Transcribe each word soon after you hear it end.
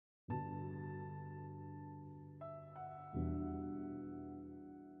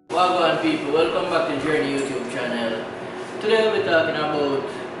Wagwan people, welcome back to Journey YouTube channel. Today we'll be talking about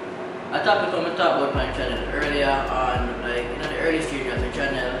a topic I'm talking about my channel earlier on, like the early stage of the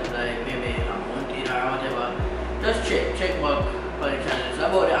channel, like maybe a month in or whatever. Just check back on the channel. It's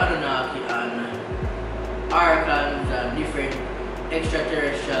about the Anunnaki and Archons and different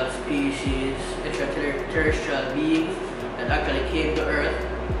extraterrestrial species, extraterrestrial beings that actually came to Earth.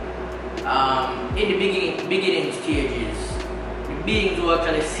 In the beginning stages, the beings who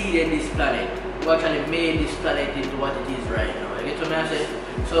actually seeded this planet, who actually made this planet into what it is right now. You get what I'm saying?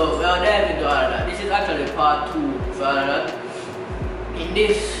 So we'll dive into all of that. This is actually part 2 for all of that. In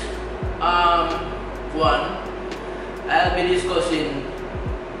this one, I'll be discussing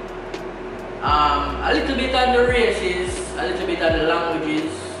a little bit on the races, a little bit on the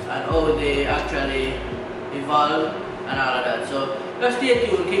languages, and how they actually evolve and all of that. So just stay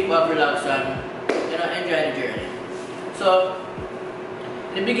tuned, kick back, relax, and enjoy the journey. So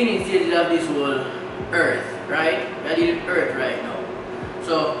in the beginning stages of this whole Earth, right? We are dealing with Earth right now.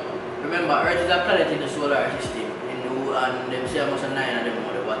 So remember, Earth is a planet in the solar system, and them say almost 9 of them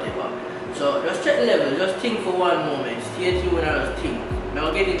or whatever. So just check the level, just think for one moment, stay tuned and just think. Now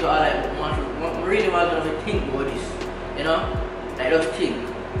I'll get into all like what really want to think about this, like just think.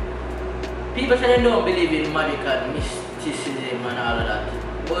 People say they don't believe in magic and mysticism and all of that,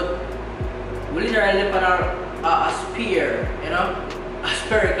 but we literally live on a sphere, a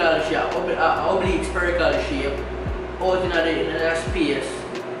spherical shape, oblique spherical shape, out in the space,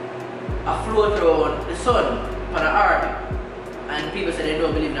 a float around the sun on an orbit, and people say they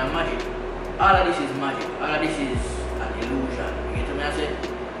don't believe in magic. All of this is magic, all of this is an illusion, you get what I'm saying?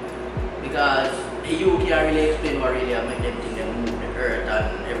 Because you can't really explain what really make them think they move the Earth and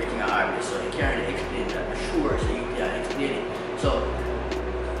everything in orbit, so you can't really explain that, sure, so you can't explain it. So,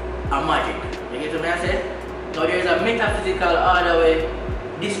 a magic, you get what I'm saying? Now there is a metaphysical other way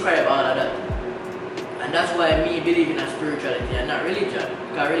describe all of that. And that's why me believe in a spirituality and not religion.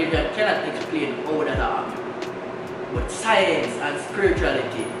 Because religion cannot explain how that happens. But science and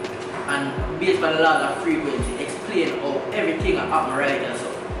spirituality and based on the laws of frequency explain how everything happens right and so.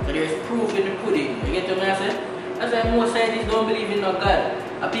 So there is proof in the pudding. You get what I'm saying? That's why most scientists don't believe in no God.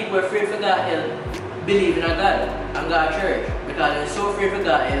 And people are afraid for God hell believe in a God and God church. Because they're so afraid for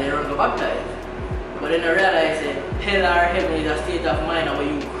God hell they run to baptize. But then I realize that hell or heaven is a state of mind where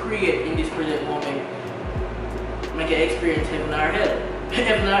you create in this present moment, make you experience heaven or hell.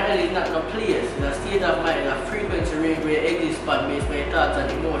 Heaven or hell is not no place, it's a state of mind, it's a frequency range where you exist on based on your thoughts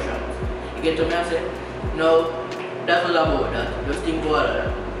and emotions. You get what I'm saying? Now, that's all about that. Just think about that.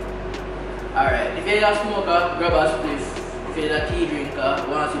 Alright, if you're a smoker, grab a spliff. If you're a tea drinker,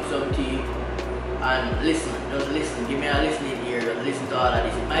 want to sip some tea, and listen, just listen. Give me a listening ear, just listen to all of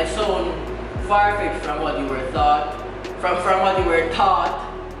this. It might sound far-fetched from what you were taught, from what you were taught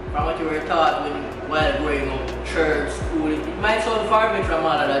while growing up, church, school. It might sound far-fetched from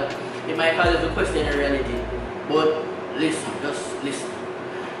all of that. It might cause you to question the reality. But listen, just listen.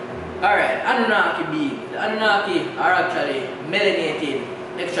 Alright, Anunnaki beings. The Anunnaki are actually melanated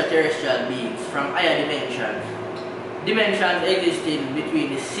extraterrestrial beings from higher dimensions. Dimensions existing between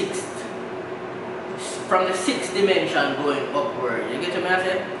the from the sixth dimension going upward. You get what I'm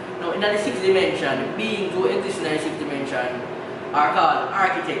saying? Now, in the 6th dimension, the beings who exist in the 6th dimension are called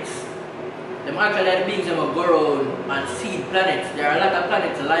architects. Them actually are the beings that will go around and seed planets. There are a lot of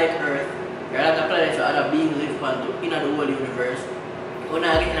planets like Earth. There are a lot of planets that other beings live on in the whole universe. We're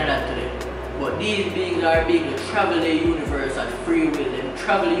not getting into that today. But these beings are beings that travel the universe at free will. They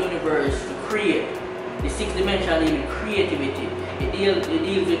travel the universe to create. The 6th dimension deals with creativity. It deals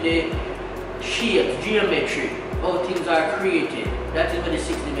with the shapes, geometry, how things are created. That is what the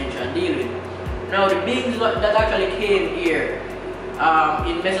 6th dimension deals with. Now the beings that actually came here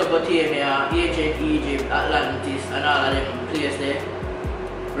in Mesopotamia, ancient Egypt, Atlantis, and all of them places there.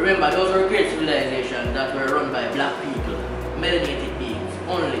 Remember, those were great civilizations that were run by black people, melanated beings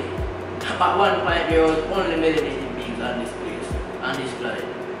only. At one point there was only melanated beings on this place, on this planet.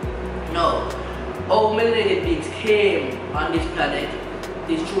 Now, how melanated beings came on this planet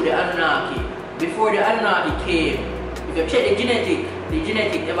is through the Anunnaki. Before the Anunnaki came, if you check the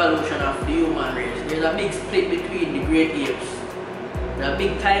genetic evolution of the human race, there's a big split between the great apes. There's a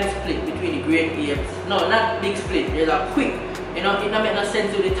big time split between the great apes. No, not big split, there's a quick, it doesn't make no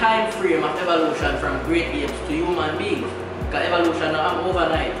sense to the time frame of evolution from great apes to human beings. Because evolution happened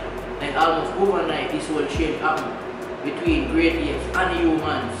overnight, and almost overnight this whole change happened between great apes and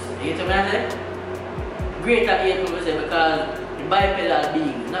humans. You get what I'm saying? Greater apes, I say, because the bipedal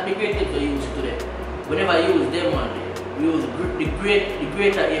beings, not the great apes we use today. We never use them one day. We use the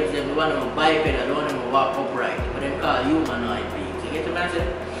greater apes, them, the one who bipedal, the one who walk upright, but them called humanoid beings. You get what I'm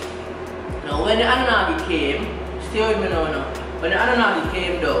saying? Now when the Anunnaki came, stay with me now. When the Anunnaki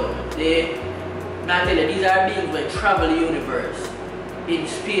came down, they now tell you these are beings that travel the universe in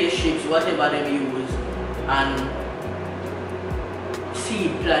spaceships, whatever they use, and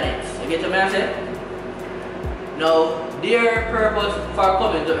seed planets. You get what I say? Now, their purpose for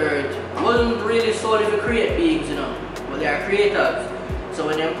coming to Earth wasn't really solely to create beings, you know, but they are creators. So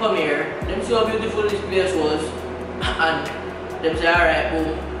when they come here, them see how beautiful this place was, and them say, alright,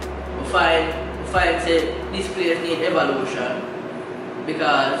 boom, we find say this place needs evolution,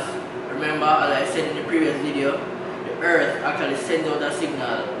 because remember, as I said in the previous video, the Earth actually sends out a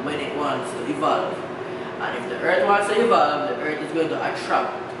signal when it wants to evolve. And if the Earth wants to evolve, the Earth is going to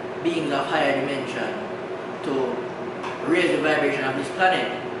attract beings of higher dimension to raise the vibration of this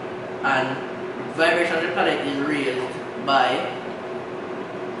planet. And the vibration of the planet is raised by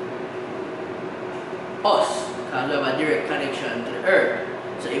us, because we have a direct connection to the Earth.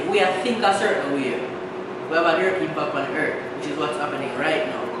 So if we think a certain way, we have a direct impact on the Earth, which is what's happening right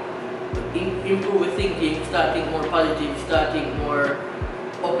now. Improve with thinking, start thinking more positive, start thinking more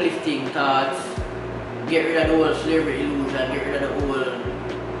uplifting thoughts, get rid of the whole slavery illusion, get rid of the whole,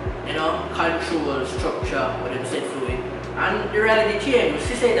 you know, control structure what them set through it. And the reality change, the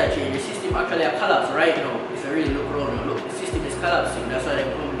society change, the system actually a collapse right now. If you really look around, look, the system is collapsing. That's why they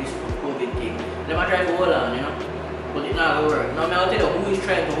come with this COVID thing. They might try to hold on, you know, but it's not gonna work. Now I'll tell you who is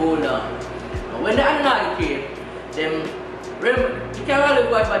trying to hold on. Now, when the Anunnaki came, them, remember, you can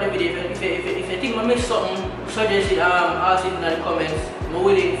really watch the video. If you think I missed something, suggest it, ask it in the comments. I'm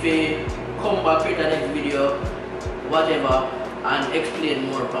willing to come back with the next video, whatever, and explain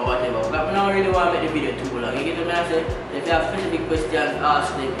more about whatever. But I don't really want to make the video too long. You get what I'm saying? If you have specific questions,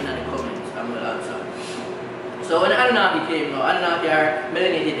 ask them in the comments and we'll answer. So when the Anunnaki came now, Anunnaki are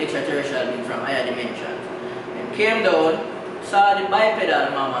melanated extraterrestrial beings from higher dimensions. They came down, saw the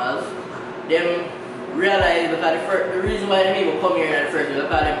bipedal mammals, them realized because the reason why they even come here in the first place is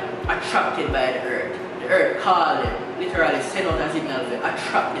because they're attracted by the Earth. The Earth called them, literally send out a signal to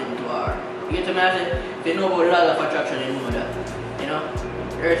attract them to her. You get what I'm saying? If you know about the law of attraction, you know that. You know?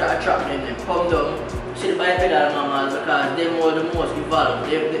 The Earth attract them, they come down, see the bipedal mammals because they were the most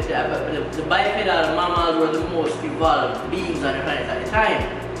evolved. The bipedal mammals were the most evolved beings on the planet at the time.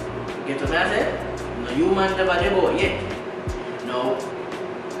 You get what I'm saying? No humans never developed yet. No.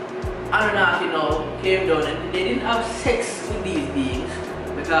 Anunnaki now came down and they didn't have sex with these beings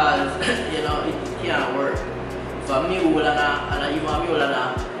because you know it can't work. If a mule and even a mule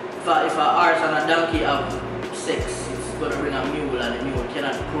and if a horse and a donkey have sex, it's gonna bring a mule and the mule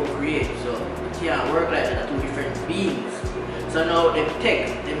cannot procreate. So it can't work like that. They're two different beings. So now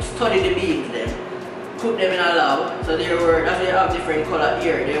them study the beings put them in a lab. So they were, that's why they have different color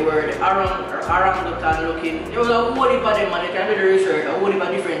here. They were the orangutan looking. There was a whole heap of them and they can do the research, a whole heap of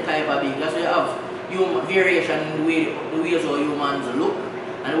different type of beings. That's why you have variation in the ways how humans look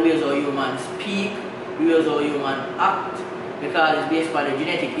and the ways how humans speak, the ways how humans act, because it's based on the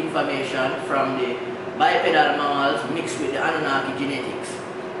genetic information from the bipedal mammals mixed with the Anunnaki genetics.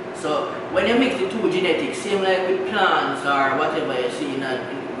 So when you mix the two genetics, same like with plants or whatever you see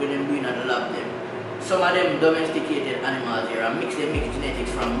when them doing at the lab them. Some of them domesticated animals here and mix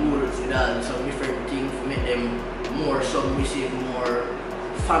genetics from wolves with all some different things to make them more submissive, more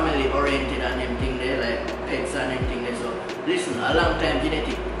family oriented and them things there, like pets and them things there. So listen, a long time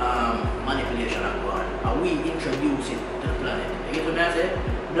genetic manipulation are going on and we introduce it to the planet. You get what I say?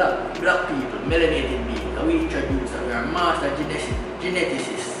 Black people, melanated beings, and we introduce them. We are master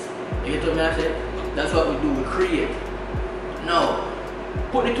geneticists. You get what I say? That's what we do, we create. Now,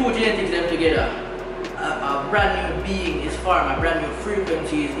 put the two genetics them together. A brand new being is formed, a brand new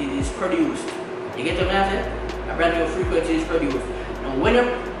frequency is produced. You get what I'm saying? A brand new frequency is produced. Now when you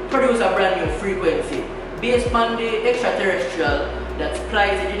produce a brand new frequency, based on the extraterrestrial that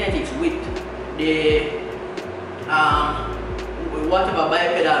supplies the genetics with the whatever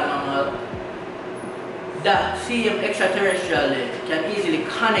bipedal mammal, that same extraterrestrial can easily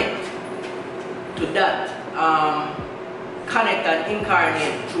connect to that, connect and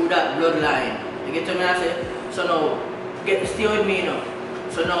incarnate through that bloodline. You get what I'm saying? So now, stay with me now.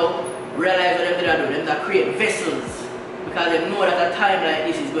 So now, realize what they're doing. They're create vessels because they know that a time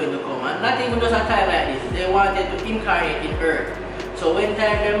like this is going to come. And not even just a time like this. They wanted to incarnate in Earth. So when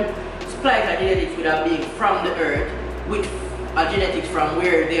time them splice a genetics with a being from the Earth with a genetics from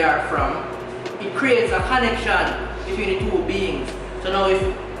where they are from, it creates a connection between the two beings. So now if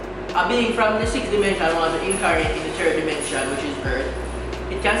a being from the 6th dimension wants to incarnate in the 3rd dimension, which is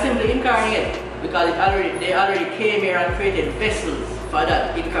Earth, it can simply incarnate because they already came here and created vessels for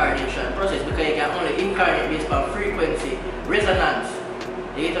that incarnation process, because you can only incarnate based on frequency, resonance.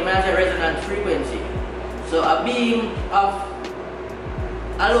 You You get what I say? Resonance frequency. So a being of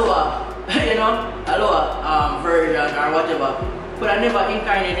a lower, you know, a lower version or whatever could have never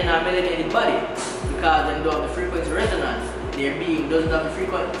incarnated in a melanated body because they don't have the frequency resonance. Their being doesn't have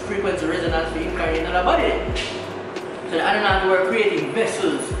the frequency resonance to incarnate in another body. So the Anunnaki were creating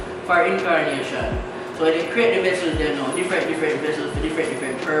vessels for incarnation. So when they create the vessels, they know different vessels for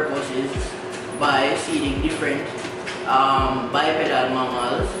different purposes by seeding different bipedal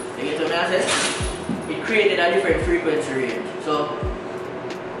mammals. You get what I say? It created a different frequency range. So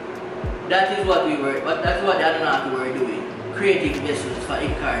that is what that's what the Anunnaki were doing, creating vessels for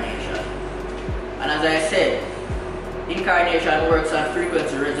incarnation. And as I said, incarnation works on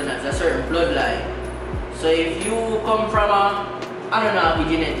frequency resonance, a certain bloodline. So if you come from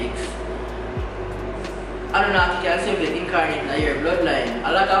Anunnaki genetics, Anunnaki can simply incarnate in your bloodline.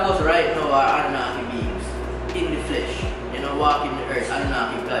 A lot of us right now are Anunnaki beings in the flesh, you know, walking the earth,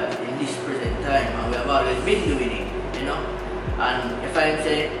 Anunnaki blood in this present time, and we have always been doing it, you know. And if I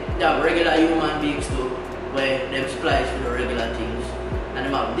say they have regular human beings too, where them splice with the regular things, and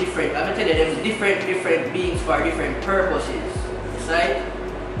them have different, I'm telling you, them different beings for different purposes, right?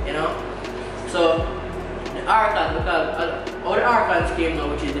 You know. So the Archons, because all the Archons came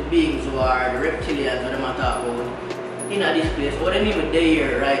now, which is the beings who are the Reptilians, what they talk about, in this place, what they mean with they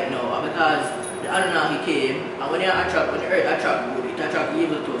here right now, because the Anunnaki came, and when the earth attracts good, it attracts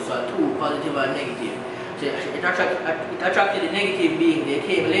evil too, so two, positive and negative. So it attracted the negative being. They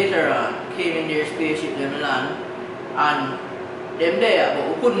came later on, came in their spaceship, them land, and them there,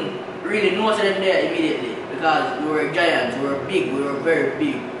 but we couldn't really notice them there immediately because we were giants, we were big, we were very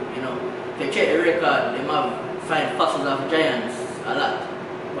big, you know. If you check the record, they find fossils of giants a lot,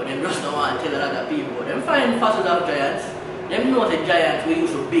 but them just don't want to tell a lot of people. Them find fossils of giants, them know the giants we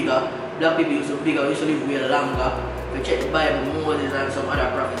used to bigger, black people used to bigger, we used to live way longer. If you check the Bible, Moses and some other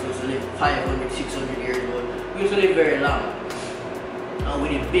prophets used to live 500, 600 years old. We used to live very long. And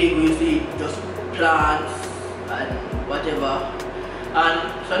with the big, we used to eat just plants and whatever.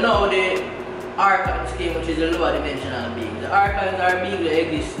 And so now the Archons came, which is a lower dimensional being. The Archons are beings that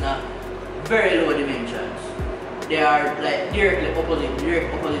exist in very low dimensions. They are like directly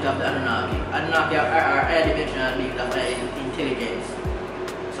opposite of the Anunnaki. Anunnaki are higher dimensional beings of intelligence.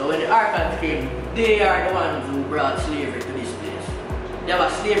 So when the Archons came, they are the ones who brought slavery to this place. They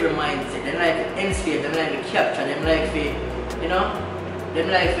have a slavery mindset. They like to enslave, they like to capture, they like to, you know, they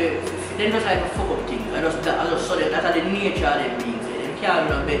just like to fuck up things. I just saw them, that's the nature of them beings. They can't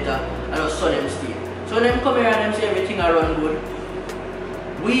do no better, I just saw them steal. So when them come here and them say everything are run good,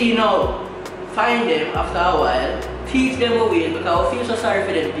 we now find them after a while, teach them a way because we feel so sorry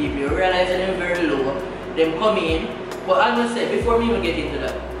for them people. You realize that they're very low, them come in. But as I said, before we even get into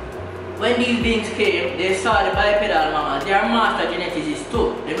that, when these beings came, they saw the bipedal mammals. They are master geneticists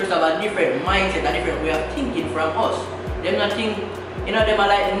too. They just have a different mindset, a different way of thinking from us. They not think, you know, them are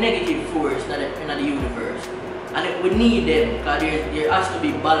like the negative force in the universe. And we need them because there has to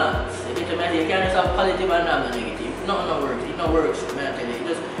be balance. You can't just have positive and not negative. No works. It no works, I tell you. It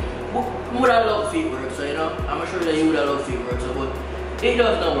just, who would have loved it work, so you know, I'm sure that you would have loved it work, so, but it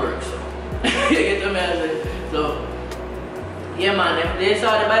does not work, so. You get what I mean? So, yeah man, they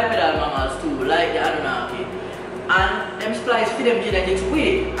saw the bipedal mammals too, like the Anunnaki, and them splice feed them genetics with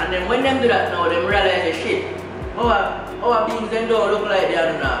it. And then when them do that now, them realize the shit. Our beings them don't look like the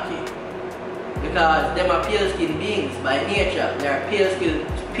Anunnaki. Because them are pale skinned beings by nature. They are pale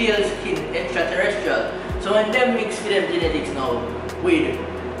skin extraterrestrial. So when them mix with them genetics now with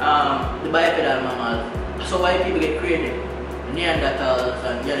the bipedal mammals, so why people get created? Neanderthals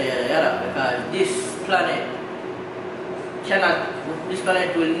and yada yada yada, because this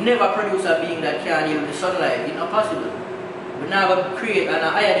planet will never produce a being that can deal with the sunlight. It's not possible. We're not going to create, and a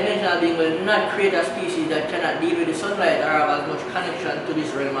higher dimensional being will not create a species that cannot deal with the sunlight or have as much connection to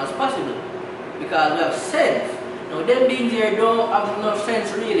this realm as possible. Because we have sense. Now them beings here don't have enough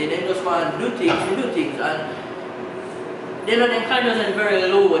sense really. They just want to do things, and they know their consciousness is very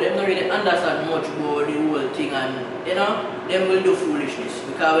low. They don't really understand much about the whole thing, and you know, them will do foolishness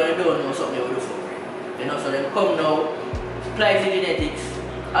because when they don't know something, they will do fuckery. You know, so them come now. Splice the genetics.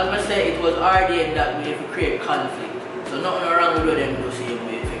 As I say, it was ordained that way to create conflict. So nothing wrong with them do the same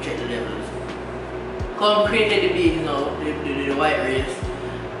way if you check the levels. Come created the beings now, the white race.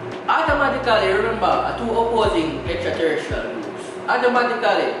 Automatically, remember, two opposing extraterrestrial groups.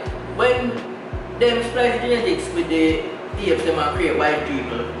 Automatically, when them splice the genetics with the apes, them and create white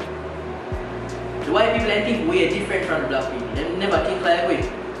people, the white people then think way different from the black people. They never think like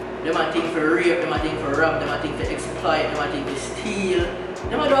we. They might think for rape, they might think for rob, they might think for exploit, they might think for steal.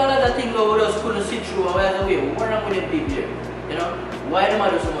 They might do all of that things where we just couldn't see through and we have to wait, what wrong with them people here? You know? Why do I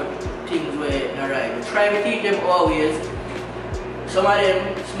do so much things where not right? We try to teach them our ways. Some of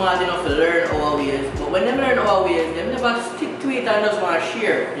them smart enough to learn our ways, but when they learn our ways, they never stick to it and just want to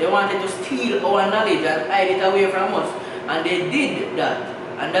share. They wanted to steal our knowledge and hide it away from us. And they did that.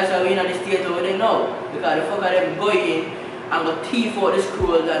 And that's why we're in the state over there now. Because the fuck of them go in and go thief out the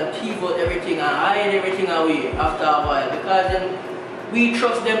scrolls and thief out everything and hide everything away after a while. Because then we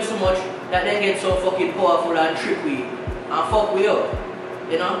trust them so much that they get so fucking powerful and trick we and fuck we up.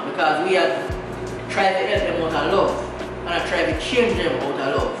 You know? Because we are trying to help them out of love. And I try to change them out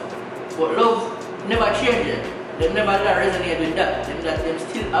of love. But love never changes. They never resonate with that. Them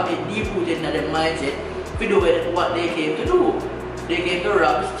still have it deep rooted in their mindset to do with what they came to do. They came to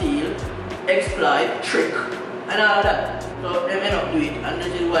rob, steal, exploit, trick, and all of that. So they may not do it, and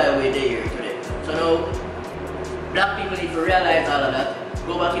this is why we're here today. So now, black people need to realize all of that,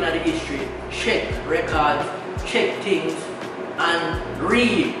 go back into the history, check records, check things, and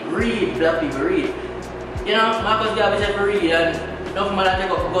read, black people, read. You know, Marcus Garvey said to read, and enough man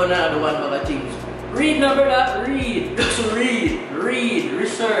take up gun and do one bag of things. Read, no brother, read. Just read,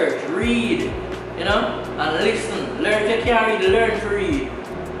 research, read. You know, and listen, learn. If you can't read, learn to read.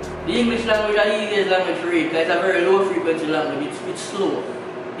 The English language is the easiest language to read because it's a very low frequency language, it's slow.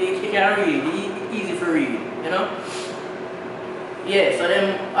 You can't read, it's easy to read, you know? Yeah, so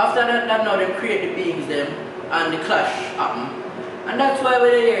then after that now they create the beings them and the clash happen. And that's why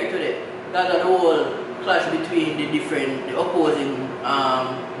we're here today. That's the whole clash between the opposing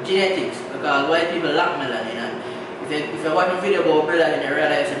genetics, because white people lack melanin. And if you watch a video about melanin, you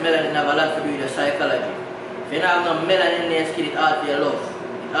realize that melanin have a lot to do with the psychology. If you don't have no melanin in your skin, it's hard for your love,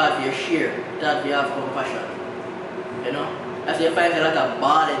 it's hard for your share, it's hard for you have compassion. You know? That's why you find a lot of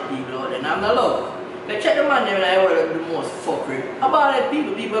bald people out there, and have no love. But check the man there in the world the most fuckery. A bald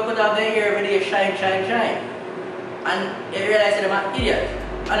people put out their hair every day, shine. And you realize that they're idiots.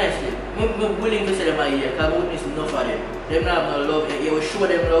 Honestly, I'm willing to say them are idiots because I witness enough of them. They don't have no love, you will show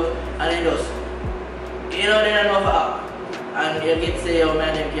them love and they just, you know, they don't know how to act. And you get to say, oh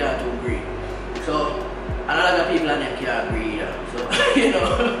man, them can't agree. So, and a lot of people and them can't agree either. So, you know,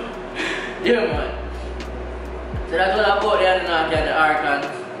 yeah man. So that's all about the Anunnaki and the Archons.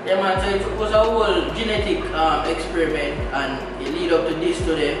 Yeah man, so it was a whole genetic experiment and it lead up to this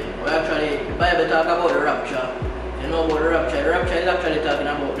today. Actually, the Bible talk about the rapture. You know about the rapture. The rapture is actually talking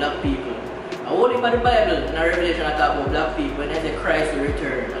about black people. And only by the Bible in the Revelation I talk about black people and they say Christ will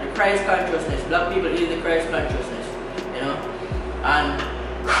return. And the Christ consciousness, black people is the Christ consciousness. You know? And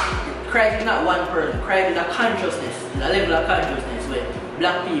Christ is not one person. Christ is a consciousness. It's a level of consciousness where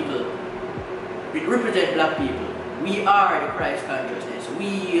black people, we represent black people. We are the Christ consciousness.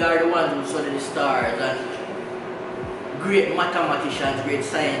 We are the ones who study the stars and great mathematicians, great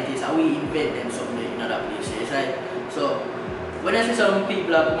scientists, and we invent them someday in other places, right? So when I see some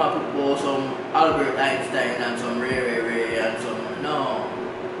people that come up with some Albert Einstein and some Ray and some, no,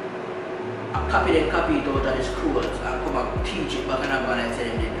 I copy it out of the scrolls and come and teach it back and I'm going to tell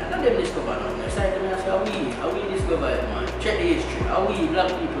them that. None of them discover nothing. I say to me, I say, how we discover it, man? Check the history. How we,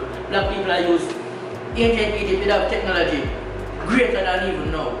 black people are used ancient Egypt, they have technology greater than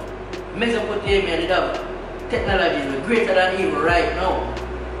even now. Mesopotamia, they have technology greater than even right now.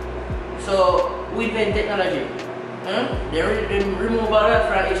 So we invent technology. They remove all that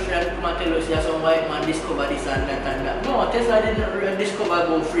from history and come and tell us that some white man discovered this and that. No, Tesla didn't discover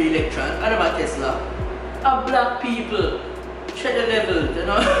go free electrons. I never Tesla. A black people. Check the levels, you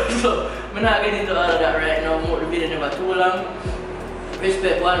know. So I'm not getting into all of that right now. The video never too long.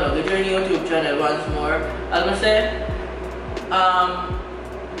 Respect one love, the Journey YouTube channel once more. As I say,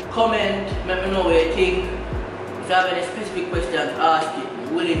 comment, let me know what you think. If you have any specific questions, ask it.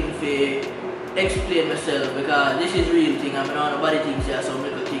 I'm willing to explain myself because this is real thing. I mean, nobody thinks there's some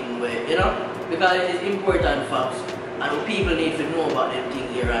little thing where, you know, because it is important facts and people need to know about them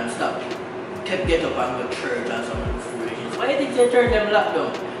things here and stop. Get up and go to church and some foolishness. Why do you think the church them locked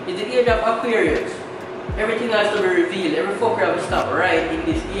down? It's the age of Aquarius. Everything has to be revealed. Every fucker has to stop right in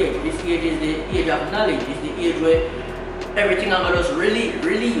this age. This age is the age of knowledge. It's the age where everything is going to just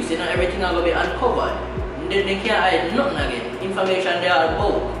release. You know, everything is going to be uncovered. They can't hide nothing again. Information they are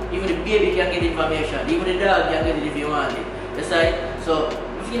about. Even the baby can get information. Even the dog can get it if you want it. That's right. So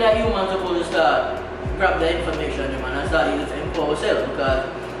I feel like humans are supposed to start grab the information and start using it to empower ourselves. Because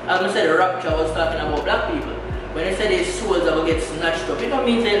as I said, the rapture was talking about black people. When they say their souls are going to get snatched up, it don't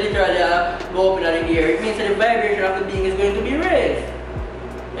mean they literally go up in the air. It means that the vibration of the being is going to be raised.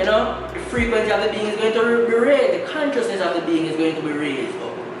 You know, the frequency of the being is going to be raised. The consciousness of the being is going to be raised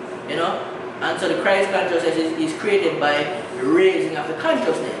up. You know, and so the Christ consciousness is created by the raising of the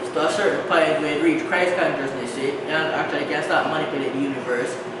consciousness to a certain point where it reaches Christ consciousness. See, and actually can start manipulate the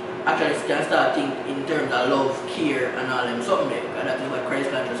universe, actually can start think in terms of love, care, and all them something there, because that is what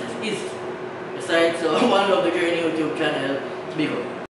Christ consciousness is. Besides, so one love the journey YouTube channel, big up.